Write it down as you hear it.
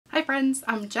Hi friends,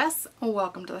 I'm Jess.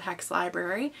 Welcome to the Hexed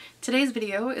Library. Today's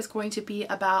video is going to be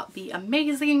about the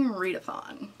Amazing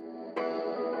Readathon.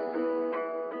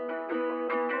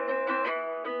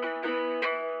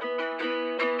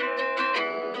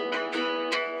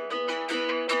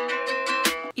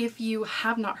 If you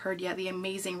have not heard yet, the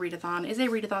Amazing Readathon is a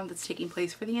readathon that's taking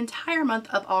place for the entire month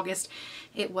of August.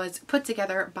 It was put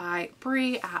together by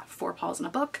Bree at Four Paws in a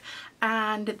Book,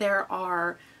 and there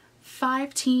are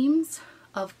 5 teams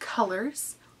of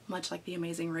colors, much like the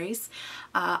Amazing Race.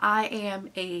 I am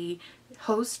a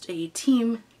host, a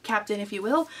team captain, if you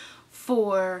will,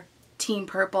 for Team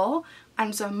Purple,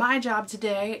 and so my job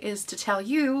today is to tell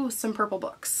you some purple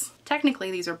books.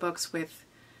 Technically, these are books with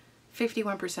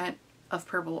 51% of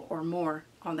purple or more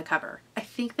on the cover. I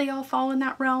think they all fall in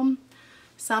that realm.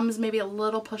 Some's maybe a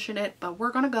little pushing it, but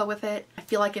we're gonna go with it. I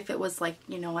feel like if it was like,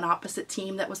 you know, an opposite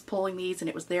team that was pulling these and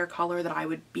it was their color, that I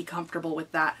would be comfortable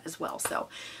with that as well. So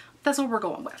that's what we're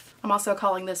going with. I'm also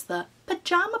calling this the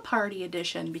Pajama Party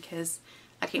Edition because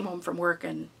I came home from work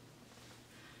and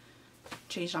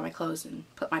changed all my clothes and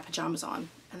put my pajamas on,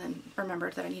 and then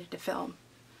remembered that I needed to film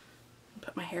and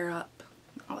put my hair up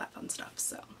and all that fun stuff.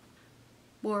 So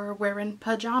we're wearing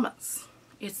pajamas.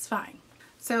 It's fine.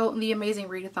 So the Amazing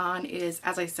Readathon is,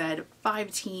 as I said, 5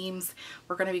 teams.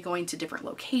 We're going to be going to different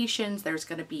locations. There's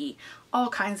going to be all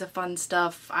kinds of fun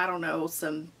stuff. I don't know,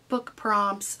 some book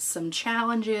prompts, some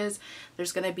challenges.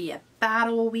 There's going to be a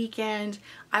battle weekend.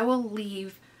 I will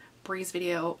leave Bree's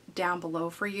video down below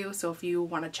for you. So if you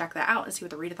want to check that out and see what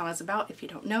the readathon is about, if you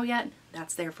don't know yet,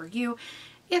 that's there for you.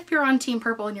 If you're on Team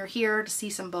Purple and you're here to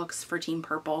see some books for Team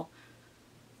Purple,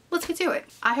 let's get to it.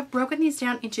 I have broken these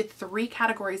down into 3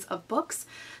 categories of books.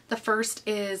 The first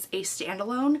is a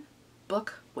standalone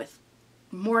book with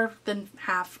more than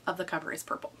half of the cover is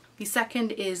purple. The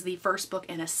second is the first book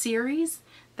in a series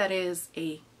that is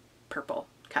a purple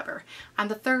cover.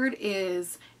 And the third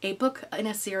is a book in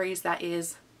a series that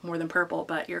is more than purple,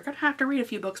 but you're gonna have to read a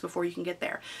few books before you can get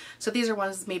there. So these are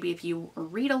ones maybe if you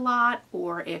read a lot,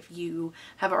 or if you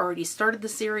have already started the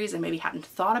series and maybe hadn't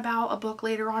thought about a book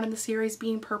later on in the series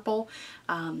being purple.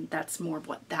 That's more of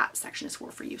what that section is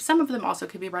for you. Some of them also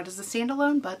could be read as a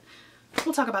standalone, but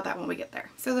we'll talk about that when we get there.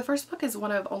 So the first book is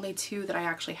one of only 2 that I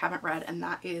actually haven't read, and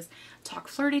that is Talk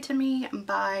Flirty to Me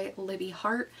by Libby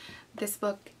Hart. This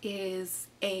book is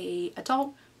a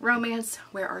adult romance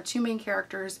where our 2 main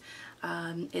characters,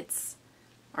 it's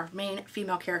our main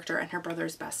female character and her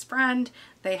brother's best friend.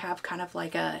 They have kind of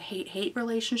like a hate-hate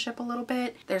relationship a little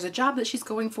bit. There's a job that she's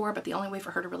going for, but the only way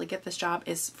for her to really get this job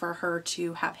is for her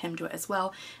to have him do it as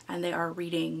well. And they are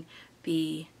reading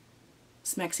the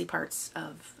smexy parts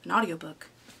of an audiobook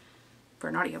for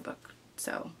an audiobook.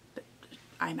 So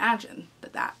I imagine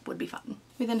that that would be fun.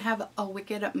 We then have A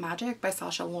Wicked Magic by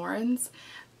Sasha Lawrence.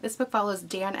 This book follows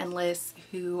Dan and Liz,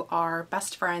 who are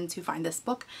best friends who find this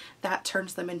book that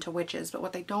turns them into witches. But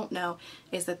what they don't know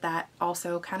is that that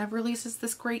also kind of releases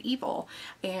this great evil.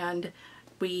 And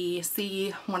we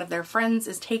see one of their friends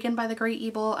is taken by the great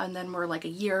evil, and then we're like a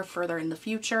year further in the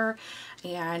future.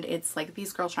 And it's like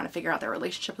these girls trying to figure out their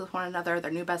relationship with one another, their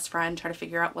new best friend, trying to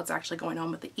figure out what's actually going on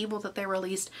with the evil that they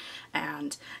released.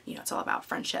 And, you know, it's all about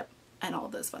friendship and all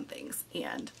of those fun things.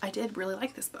 And I did really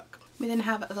like this book. We then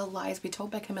have The Lies We Told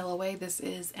by Camilla Way. This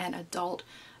is an adult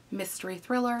mystery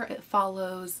thriller. It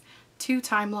follows 2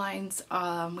 timelines.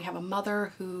 We have a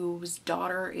mother whose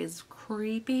daughter is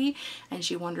creepy, and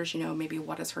she wonders, you know, maybe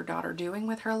what is her daughter doing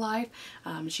with her life.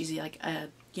 She's like a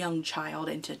young child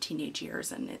into teenage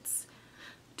years, and it's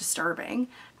disturbing.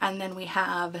 And then we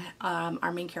have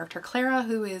our main character Clara,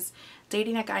 who is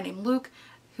dating a guy named Luke,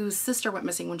 whose sister went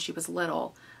missing when she was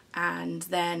little. And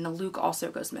then Luke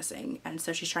also goes missing, and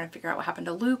so she's trying to figure out what happened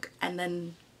to Luke, and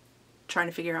then trying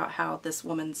to figure out how this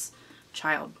woman's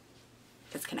child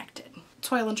is connected.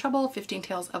 Toil and Trouble, 15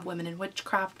 Tales of Women in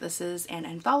Witchcraft. This is an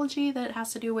anthology that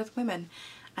has to do with women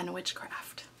and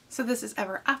witchcraft. So this is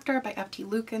Ever After by F.T.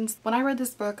 Lukens. When I read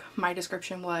this book, my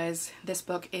description was this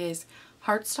book is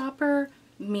Heartstopper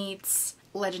meets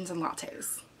Legends and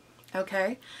Lattes.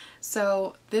 Okay,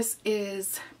 so this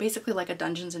is basically like a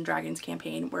Dungeons and Dragons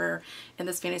campaign where in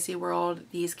this fantasy world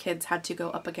these kids had to go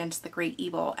up against the great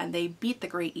evil, and they beat the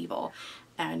great evil,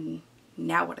 and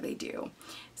now what do?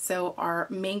 So our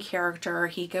main character,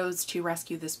 he goes to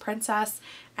rescue this princess,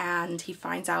 and he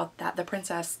finds out that the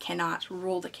princess cannot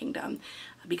rule the kingdom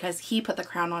because he put the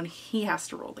crown on. He has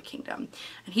to rule the kingdom,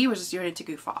 and he was just doing it to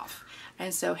goof off.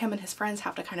 And so him and his friends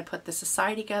have to kind of put the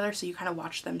society together. So you kind of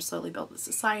watch them slowly build the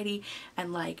society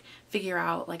and like figure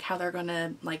out like how they're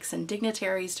gonna like send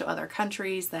dignitaries to other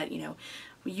countries that, you know,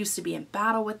 used to be in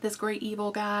battle with this great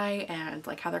evil guy, and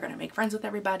like how they're going to make friends with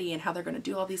everybody and how they're going to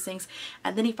do all these things.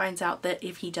 And then he finds out that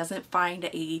if he doesn't find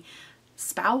a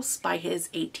spouse by his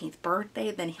 18th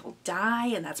birthday, then he'll die,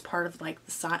 and that's part of like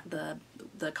the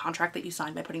contract that you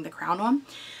sign by putting the crown on.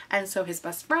 And so his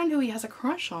best friend, who he has a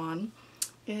crush on,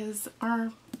 is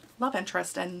our love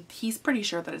interest, and he's pretty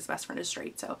sure that his best friend is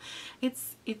straight. So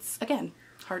it's again,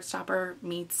 Heartstopper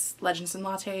meets Legends and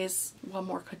Lattes. What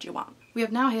more could you want? We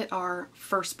have now hit our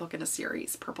first book in a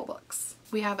series, Purple Books.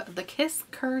 We have The Kiss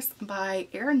Curse by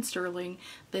Erin Sterling.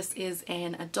 This is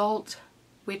an adult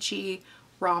witchy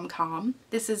rom-com.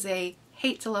 This is a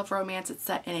hate to love romance. It's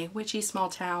set in a witchy small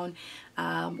town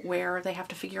where they have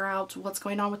to figure out what's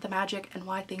going on with the magic and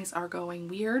why things are going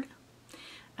weird.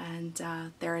 And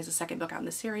there is a second book out in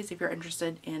the series if you're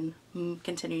interested in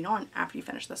continuing on after you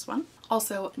finish this one.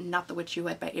 Also, Not the Witch You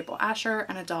Wed by April Asher,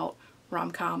 an adult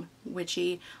rom-com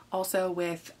witchy, also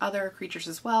with other creatures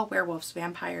as well: werewolves,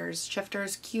 vampires,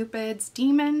 shifters, cupids,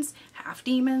 demons, half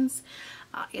demons.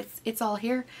 It's all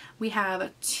here. We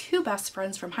have two best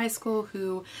friends from high school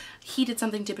who he did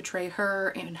something to betray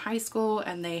her in high school,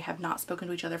 and they have not spoken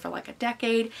to each other for like a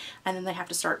decade, and then they have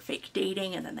to start fake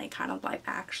dating, and then they kind of like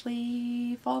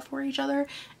actually fall for each other.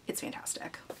 It's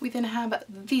fantastic. We then have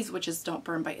These Witches Don't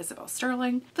Burn by Isabel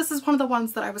Sterling. This is one of the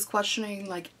ones that I was questioning,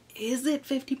 like, is it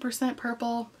 50%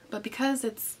 purple? But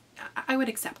because I would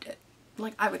accept it.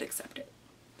 Like, I would accept it.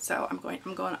 So I'm going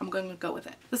to go with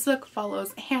it. This book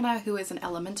follows Hannah, who is an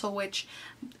elemental witch.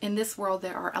 In this world,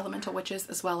 there are elemental witches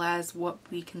as well as what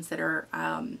we consider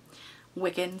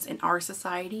Wiccans in our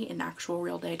society in actual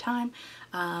real day time.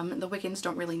 The Wiccans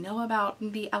don't really know about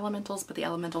the elementals, but the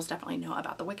elementals definitely know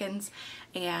about the Wiccans.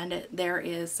 And there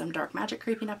is some dark magic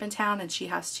creeping up in town, and she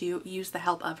has to use the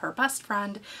help of her best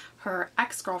friend, her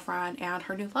ex-girlfriend, and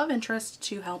her new love interest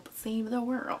to help save the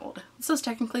world. This is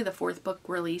technically the fourth book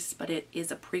release, but it is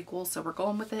a prequel, so we're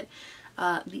going with it.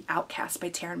 The Outcast by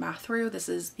Taryn Mathrew. This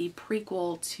is the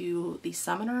prequel to the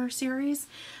Summoner series.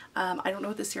 I don't know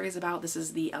what this series is about. This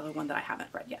is the other one that I haven't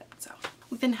read yet. So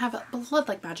we then have Blood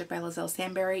Like Magic by Lizelle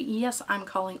Samberry. Yes, I'm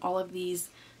calling all of these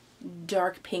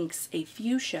dark pinks a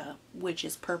fuchsia, which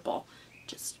is purple.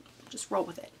 Just roll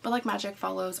with it. But Like Magic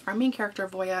follows our main character,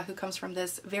 Voya, who comes from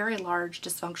this very large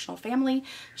dysfunctional family.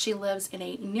 She lives in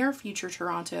a near future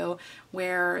Toronto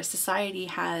where society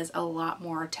has a lot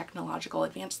more technological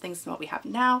advanced things than what we have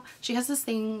now. She has this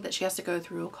thing that she has to go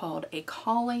through called a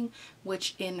calling,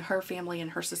 which in her family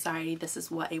and her society, this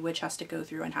is what a witch has to go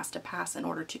through and has to pass in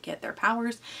order to get their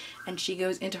powers. And she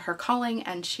goes into her calling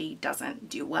and she doesn't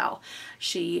do well.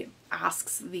 She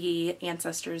asks the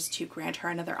ancestors to grant her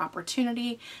another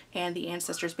opportunity, and the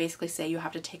ancestors basically say you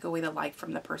have to take away the life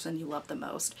from the person you love the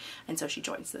most. And so she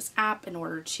joins this app in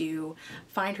order to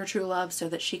find her true love so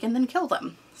that she can then kill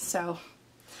them. So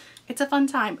it's a fun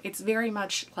time. It's very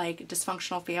much like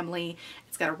dysfunctional family.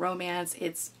 It's got a romance.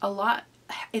 It's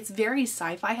very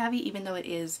sci-fi heavy, even though it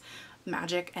is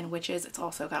magic and witches. It's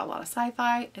also got a lot of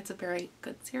sci-fi. It's a very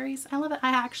good series. I love it.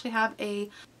 I actually have a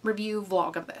review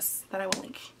vlog of this that I will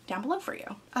link down below for you.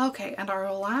 Okay, and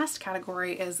our last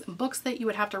category is books that you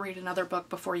would have to read another book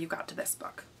before you got to this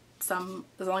book. Some,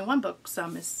 there's only one book,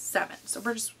 some is 7. So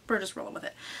we're just rolling with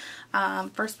it.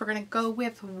 First we're gonna go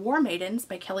with War Maidens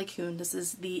by Kelly Kuhn. This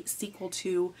is the sequel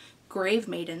to Grave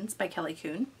Maidens by Kelly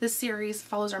Kuhn. This series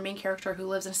follows our main character who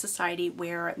lives in a society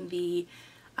where the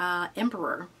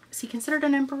emperor, is he considered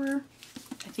an emperor?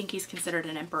 I think he's considered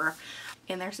an emperor.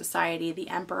 In their society, the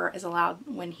emperor is allowed,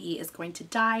 when he is going to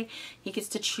die, he gets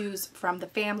to choose from the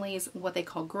families what they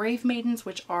call grave maidens,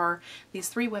 which are these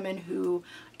 3 women who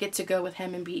get to go with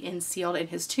him and be sealed in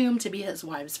his tomb to be his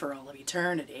wives for all of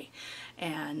eternity.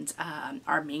 And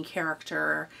our main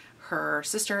character, her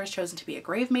sister, has chosen to be a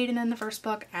grave maiden in the first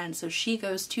book, and so she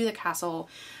goes to the castle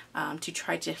to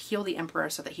try to heal the emperor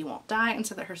so that he won't die and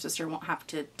so that her sister won't have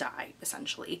to die,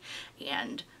 essentially.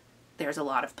 And there's a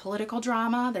lot of political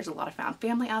drama, there's a lot of found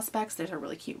family aspects, there's a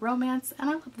really cute romance,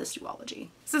 and I love this duology.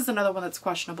 This is another one that's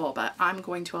questionable, but I'm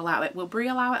going to allow it. Will Brie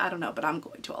allow it? I don't know, but I'm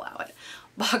going to allow it.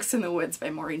 Box in the Woods by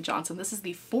Maureen Johnson. This is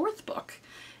the 4th book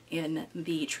in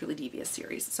the Truly Devious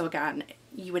series. So again,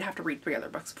 you would have to read 3 other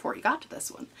books before you got to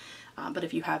this one. But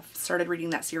if you have started reading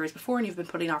that series before and you've been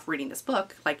putting off reading this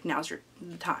book, like, now's your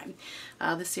time.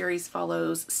 The series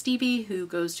follows Stevie, who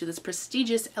goes to this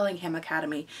prestigious Ellingham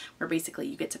Academy where basically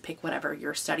you get to pick whatever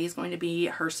your study is going to be.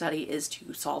 Her study is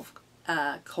to solve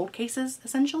cold cases,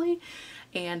 essentially.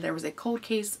 And there was a cold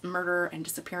case murder and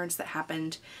disappearance that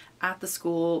happened at the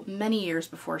school many years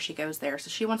before she goes there.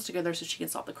 So she wants to go there so she can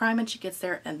solve the crime, and she gets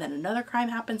there and then another crime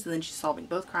happens and then she's solving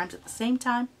both crimes at the same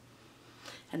time.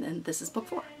 And then this is book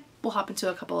 4. We'll hop into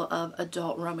a couple of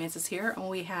adult romances here. And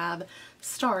we have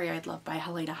Starry Eyed Love by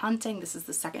Helena Hunting. This is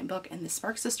the second book in the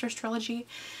Spark Sisters trilogy.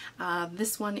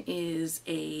 This one is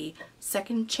a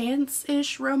second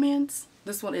chance-ish romance.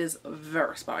 This one is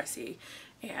very spicy,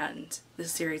 and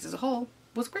this series as a whole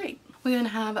was great. We then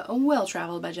have Well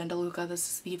Traveled by Jen DeLuca. This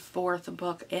is the fourth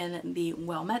book in the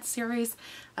Well Met series.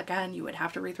 Again, you would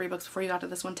have to read 3 books before you got to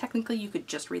this one. Technically, you could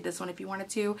just read this one if you wanted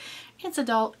to. It's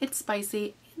adult, it's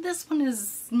spicy. This one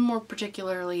is more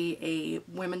particularly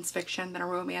a women's fiction than a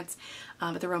romance,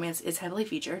 but the romance is heavily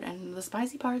featured and the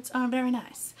spicy parts are very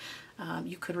nice.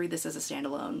 You could read this as a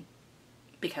standalone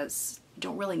because you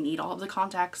don't really need all of the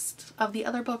context of the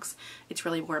other books. It's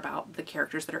really more about the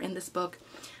characters that are in this book.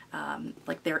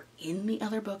 Like they're in the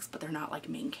other books, but they're not like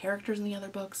main characters in the other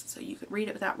books, so you could read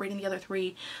it without reading the other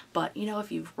 3. But you know,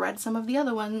 if you've read some of the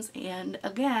other ones and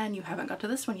again you haven't got to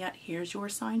this one yet, here's your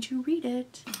sign to read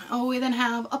it. Oh, we then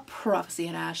have A Prophecy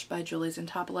in Ash by Julie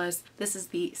Xantopoulos. This is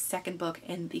the second book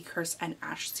in the Curse and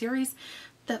Ash series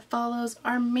that follows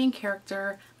our main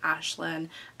character Ashlyn,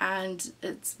 and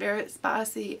it's very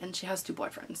spicy and she has 2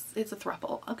 boyfriends. It's a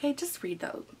throuple. Okay, just read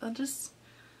those.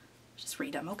 Just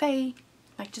read them, okay?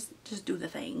 Like just do the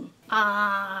thing.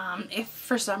 If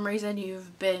for some reason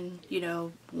you've been, you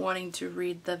know, wanting to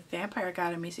read the Vampire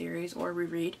Academy series or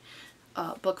reread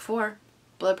book 4,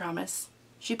 Blood Promise,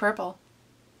 She Purple.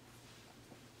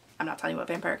 I'm not telling you what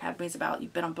Vampire Academy is about.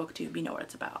 You've been on BookTube, you know what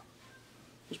it's about.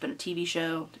 There's been a TV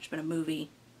show, there's been a movie.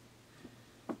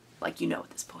 Like, you know at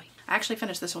this point. I actually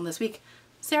finished this one this week.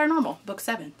 Sarah Normal, book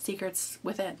 7, Secrets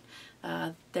Within.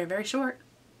 They're very short.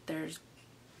 There's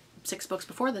 6 books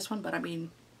before this one, but I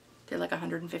mean, they're like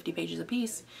 150 pages a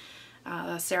piece.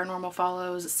 Sarah Normal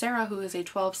follows Sarah, who is a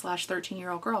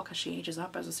 12/13-year-old girl, because she ages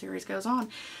up as the series goes on,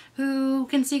 who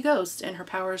can see ghosts, and her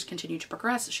powers continue to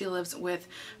progress. She lives with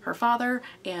her father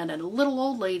and a little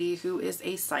old lady who is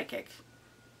a psychic,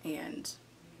 and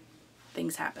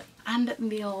things happen. And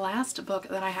the last book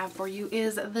that I have for you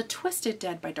is The Twisted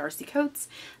Dead by Darcy Coates.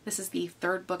 This is the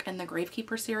 3rd book in the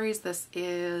Gravekeeper series. This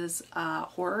is a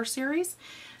horror series.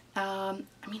 I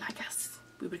mean, I guess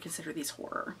we would consider these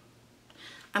horror.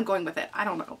 I'm going with it. I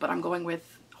don't know, but I'm going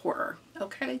with horror.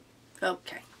 Okay?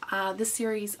 Okay. This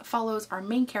series follows our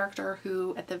main character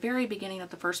who at the very beginning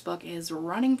of the first book is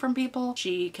running from people.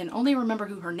 She can only remember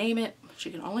who her name is. She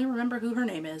can only remember who her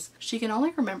name is. She can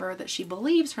only remember that she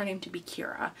believes her name to be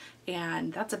Kira,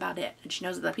 and that's about it. And she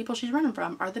knows that the people she's running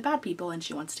from are the bad people and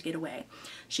she wants to get away.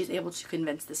 She's able to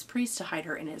convince this priest to hide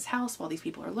her in his house while these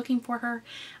people are looking for her.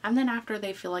 And then after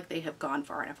they feel like they have gone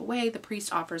far enough away, the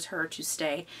priest offers her to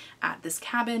stay at this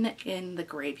cabin in the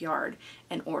graveyard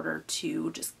in order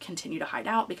to just continue to hide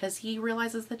out, because he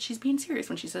realizes that she's being serious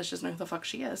when she says she doesn't know who the fuck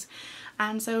she is.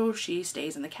 And so she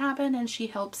stays in the cabin and she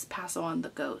helps pass on the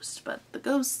ghost, but the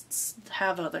ghosts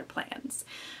have other plans,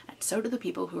 and so do the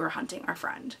people who are hunting our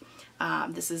friend.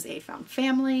 This is a found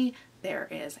family. There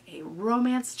is a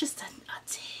romance, just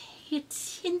a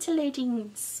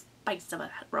titillating spice of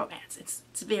a romance.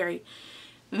 It's very,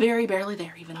 very barely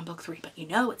there even on book 3, but you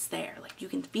know it's there. Like, you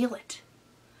can feel it.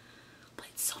 But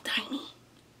it's so tiny.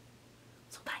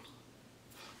 So tiny.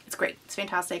 It's great. It's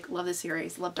fantastic. Love this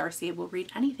series. Love Darcy. Will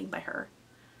read anything by her.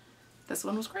 This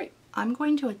one was great. I'm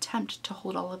going to attempt to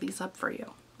hold all of these up for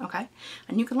you, okay?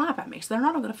 And you can laugh at me, so they're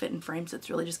not all going to fit in frames. It's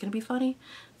really just going to be funny.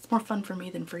 It's more fun for me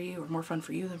than for you, or more fun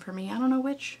for you than for me. I don't know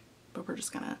which, but we're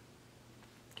just going to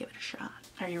give it a shot.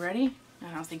 Are you ready?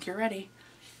 I don't think you're ready.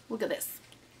 Look at this.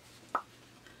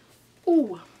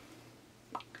 Ooh.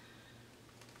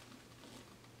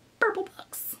 Purple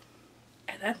books.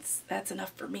 And that's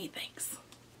enough for me, thanks.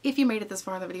 If you made it this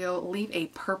far in the video, leave a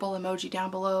purple emoji down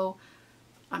below.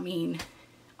 I mean,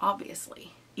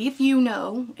 obviously. If you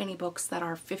know any books that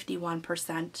are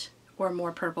 51% or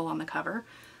more purple on the cover,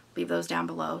 leave those down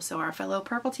below so our fellow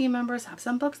purple team members have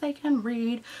some books they can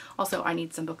read. Also, I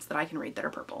need some books that I can read that are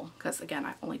purple, because again,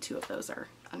 only 2 of those are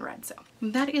unread. So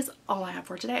that is all I have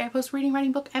for today. I post reading,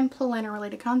 writing, book, and planner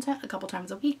related content a couple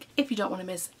times a week. If you don't want to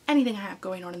miss anything I have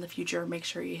going on in the future, make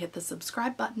sure you hit the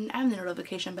subscribe button and the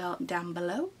notification bell down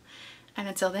below. And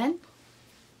until then,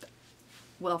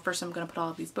 well, first I'm going to put all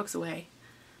of these books away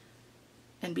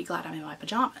and be glad I'm in my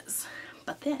pajamas.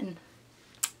 But then,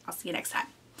 I'll see you next time.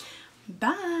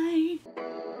 Bye!